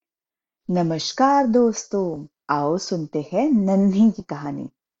नमस्कार दोस्तों। आओ सुनते हैं नन्ही की कहानी।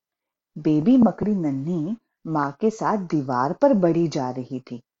 बेबी मकड़ी नन्ही माँ के साथ दीवार पर बढ़ी जा रही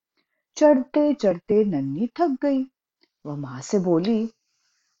थी। चढ़ते चढ़ते नन्ही थक गई। वह माँ से बोली,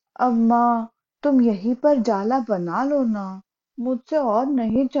 अब माँ, तुम यहीं पर जाला बना लो ना। मुझसे और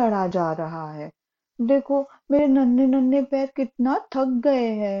नहीं चढ़ा जा रहा है। देखो, मेरे नन्हे नन्हे पैर कितना थक गए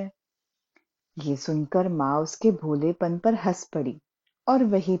हैं। ये सुनकर माँ उसके भोलेपन पर हंस पड़ी और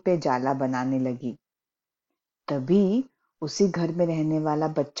वहीं पे जाला बनाने लगी। तभी उसी घर में रहने वाला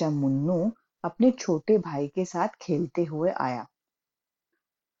बच्चा मुन्नू अपने छोटे भाई के साथ खेलते हुए आया।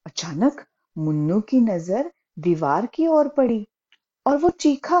 अचानक मुन्नू की नजर दीवार की ओर पड़ी और वो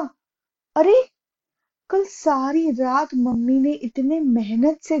चीखा, अरे, कल सारी रात मम्मी ने इतने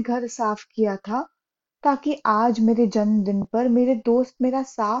मेहनत से घर साफ किया था ताकि आज मेरे जन्मदिन पर मेरे दोस्त मेरा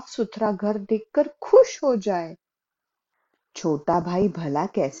साफ सुथरा घर देखकर खुश हो जाए। छोटा भाई भला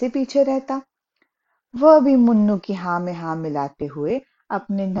कैसे पीछे रहता। वह भी मुन्नू की हाँ में हाँ मिलाते हुए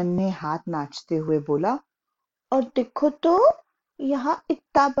अपने नन्हे हाथ नाचते हुए बोला, और देखो तो, यहाँ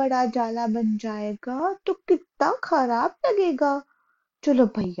इतना बड़ा जाला बन जाएगा तो कितना खराब लगेगा। चलो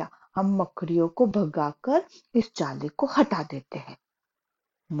भैया, हम मकड़ियों को भगाकर इस जाले को हटा देते हैं।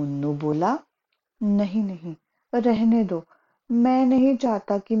 मुन्नू बोला, नहीं नहीं, रहने दो। मैं नहीं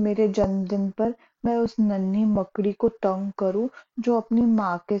चाहता कि मेरे जन्मदिन पर मैं उस नन्ही मकड़ी को तंग करूं जो अपनी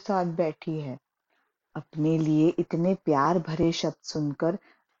माँ के साथ बैठी है। अपने लिए इतने प्यार भरे शब्द सुनकर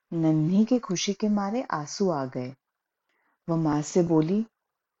नन्ही की खुशी के मारे आंसू आ गए। वह माँ से बोली,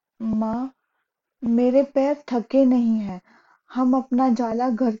 माँ, मेरे पैर थके नहीं हैं। हम अपना जाला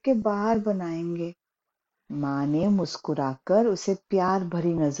घर के बाहर बनाएंगे। माँ ने मुस्कुराकर उसे प्यार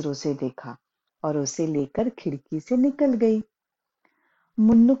भरी नजरों से देखा और उसे लेकर खिड़की से निकल गई।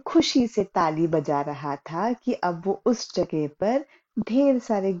 मुन्नू खुशी से ताली बजा रहा था कि अब वो उस जगह पर ढेर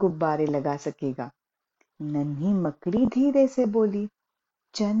सारे गुब्बारे लगा सकेगा। नन्ही मकड़ी धीरे से बोली,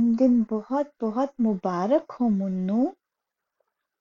 जन्मदिन बहुत बहुत मुबारक हो मुन्नू।